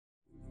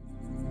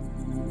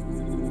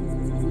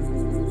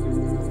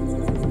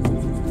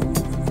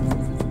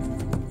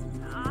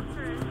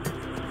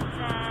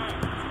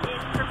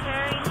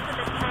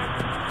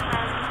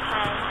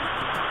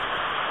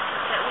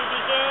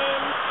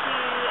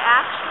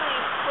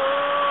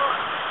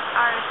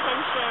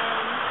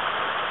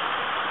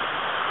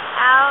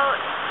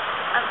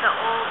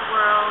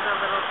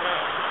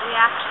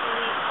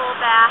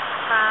back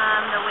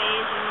from the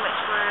ways in which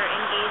we're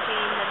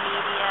engaging the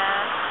media,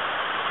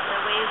 the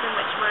ways in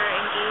which we're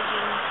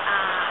engaging,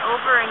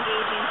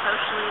 over-engaging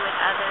socially with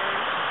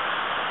others,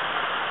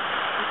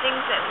 the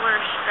things that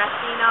we're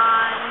stressing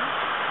on,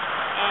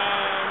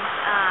 and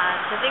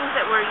the things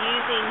that we're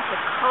using to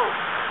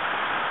cope,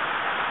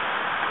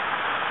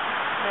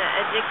 the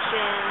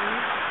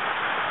addictions,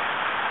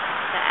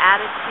 the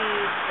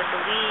attitudes, the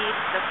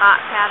beliefs, the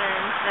thought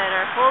patterns that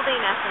are holding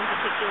us in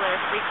particular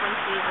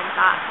frequencies and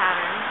thought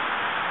patterns,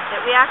 that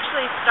we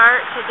actually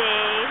start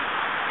today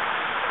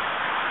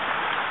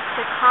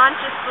to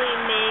consciously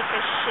make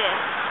a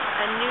shift,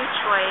 a new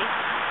choice,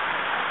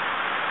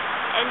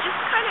 and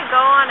just kind of go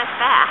on a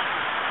fast.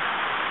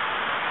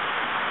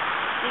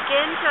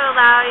 Begin to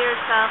allow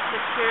yourself to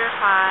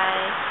purify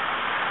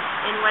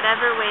in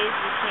whatever ways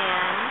you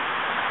can.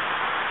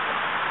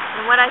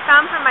 And what I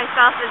found for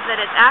myself is that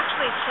it's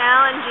actually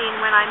challenging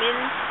when I'm in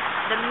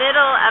the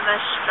middle of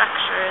a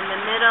structure, in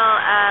the middle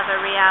of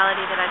a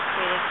reality that I've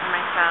created for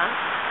myself,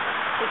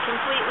 to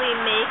completely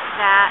make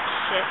that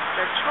shift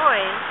or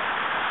choice.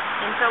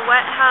 And so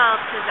what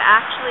helps is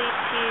actually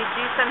to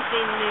do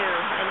something new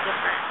and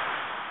different.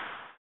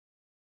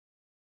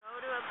 Go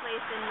to a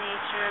place in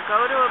nature,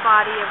 go to a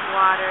body of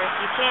water. If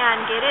you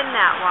can, get in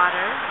that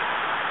water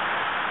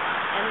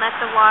and let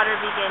the water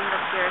begin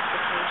the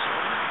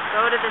purification.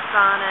 Go to the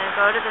sauna,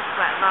 go to the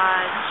sweat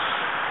lodge,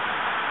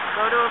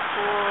 go to a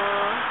pool,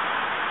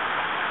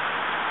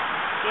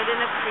 get in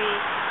a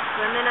creek,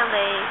 swim in a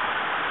lake,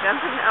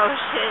 jump in the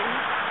ocean,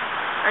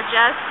 or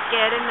just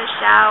get in the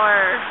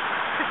shower.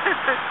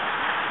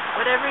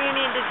 Whatever you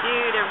need to do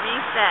to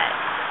reset.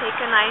 Take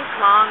a nice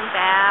long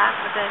bath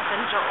with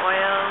essential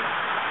oils.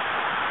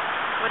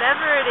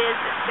 Whatever it is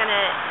that's going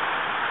to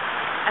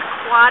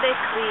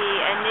aquatically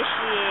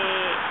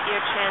initiate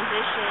your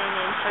transition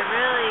into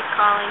really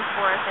calling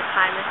forth a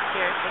time of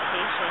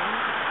purification.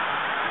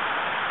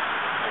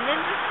 And then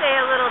just say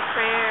a little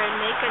prayer and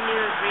make a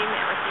new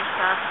agreement with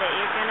yourself that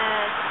you're going to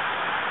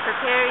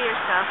prepare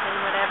yourself in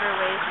whatever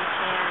ways you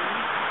can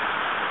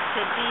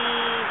to be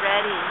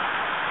ready.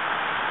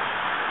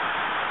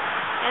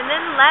 And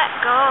then let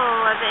go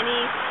of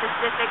any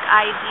specific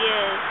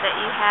ideas that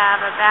you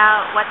have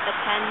about what the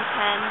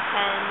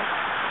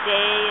 10-10-10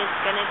 day is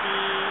going to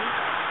be,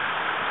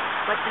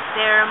 what the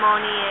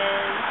ceremony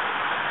is,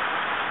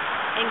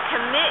 and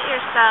commit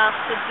yourself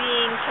to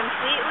being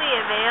completely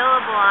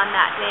available on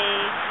that day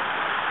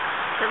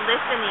to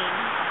listening,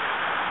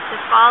 to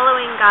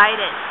following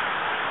guidance,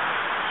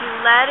 to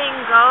letting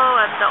go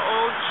of the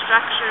old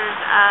structures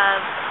of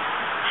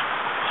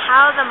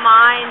how the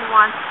mind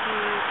wants to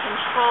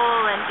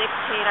control and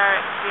dictate our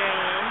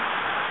experience,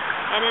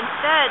 and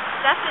instead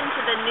step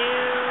into the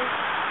new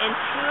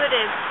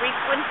intuitive,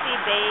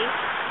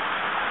 frequency-based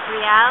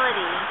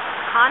reality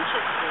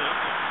consciously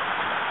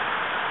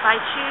by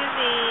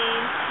choosing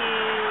to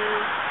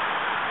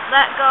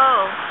let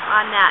go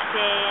on that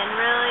day and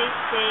really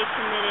stay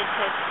committed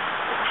to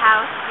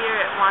how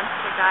Spirit wants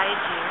to guide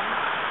you.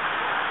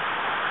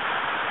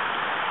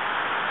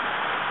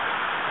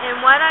 And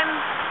what I'm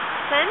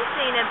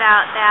sensing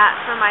about that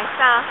for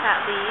myself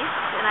at least,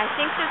 and I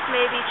think this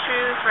may be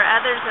true for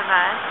others of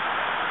us,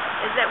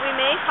 is that we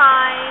may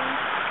find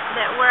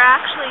that we're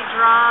actually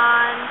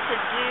drawn to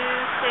do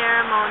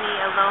ceremony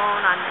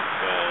alone on this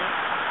day,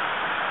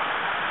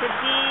 to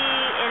be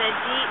in a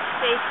deep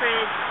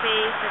sacred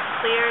space of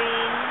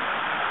clearing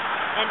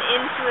and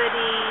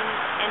intuiting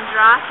and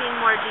dropping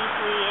more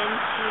deeply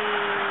into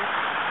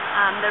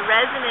the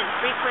resonant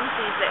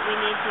frequencies that we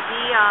need to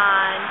be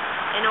on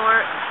in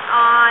order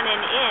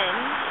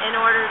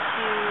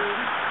to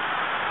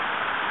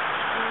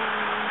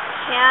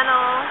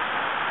channel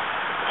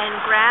and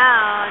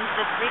ground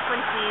the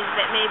frequencies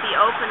that may be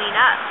opening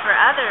up for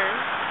others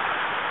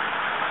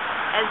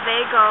as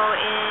they go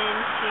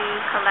into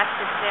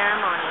collective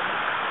ceremony.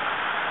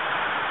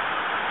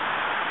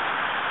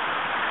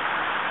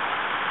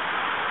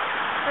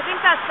 So I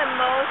think that's the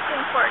most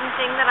important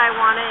thing that I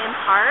want to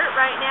impart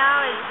right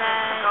now is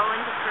that go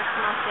into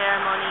personal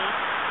ceremony,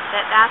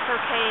 that's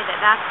okay,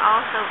 that's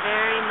also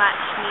very much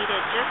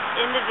needed. Just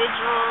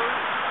individuals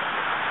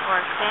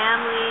or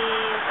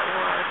families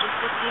or just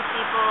a few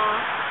people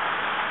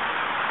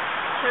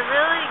to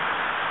really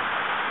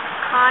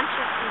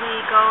consciously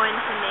go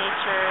into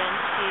nature and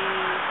to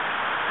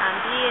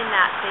be in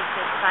that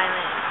sacred,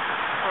 silent,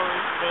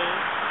 holy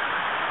space.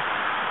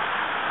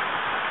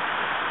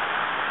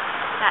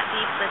 That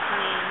deep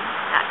listening,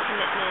 that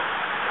commitment.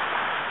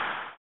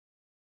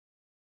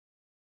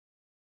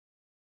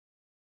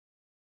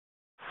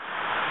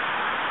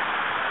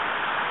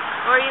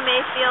 Or you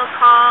may feel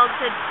called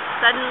to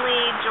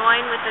suddenly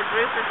join with a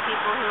group of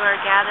people who are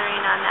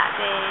gathering on that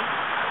day.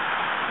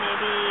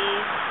 Maybe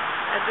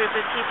a group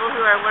of people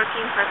who are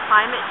working for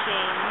climate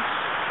change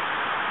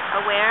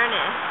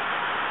awareness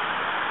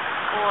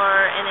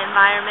or an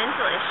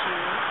environmental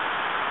issue,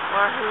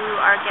 or who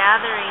are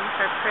gathering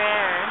for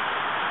prayer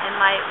and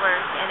light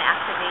work and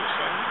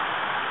activation.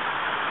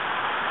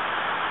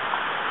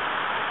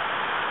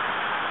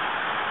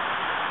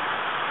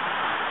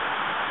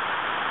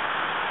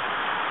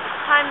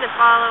 to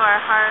follow our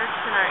hearts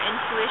and our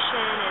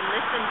intuition and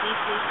listen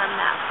deeply from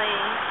that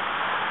place.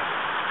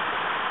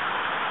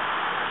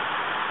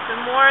 So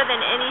more than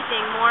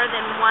anything, more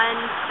than one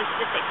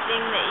specific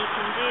thing that you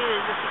can do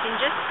is if you can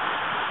just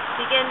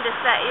begin to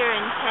set your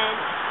intent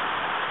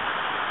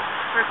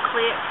for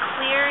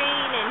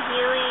clearing and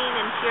healing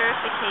and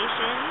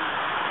purification,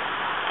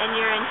 and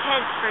your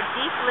intent for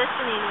deep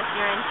listening with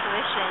your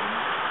intuition.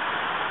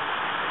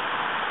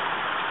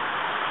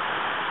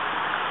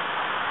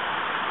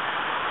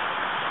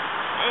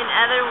 In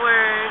other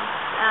words,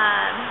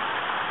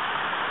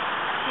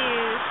 to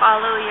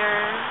follow your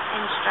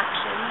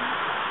instructions,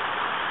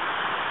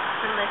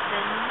 to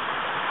listen,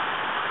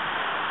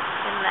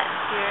 and let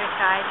Spirit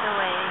guide the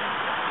way.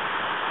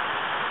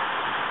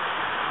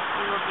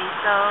 We will be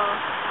so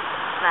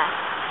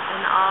blessed,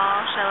 and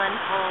all shall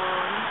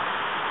unfold,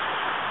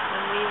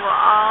 and we will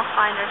all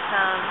find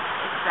ourselves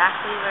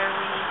exactly where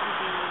we need to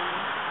be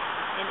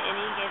in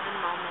any given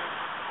moment.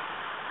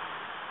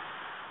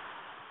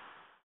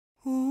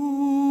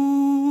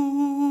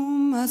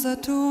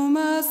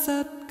 Asatoma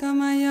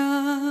Satgamaya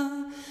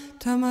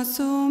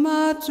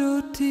Tamasoma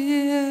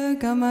Jyotir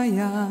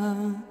Gamaya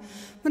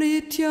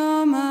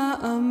Mrityoma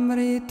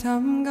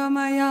Amritam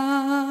Gamaya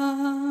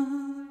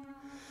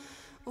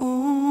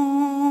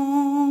Om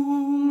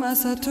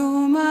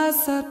Asatoma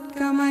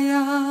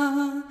Satgamaya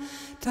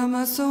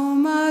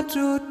Tamasoma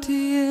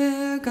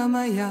Jyotir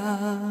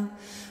Gamaya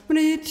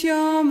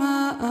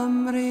Mrityoma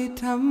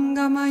Amritam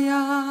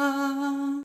Gamaya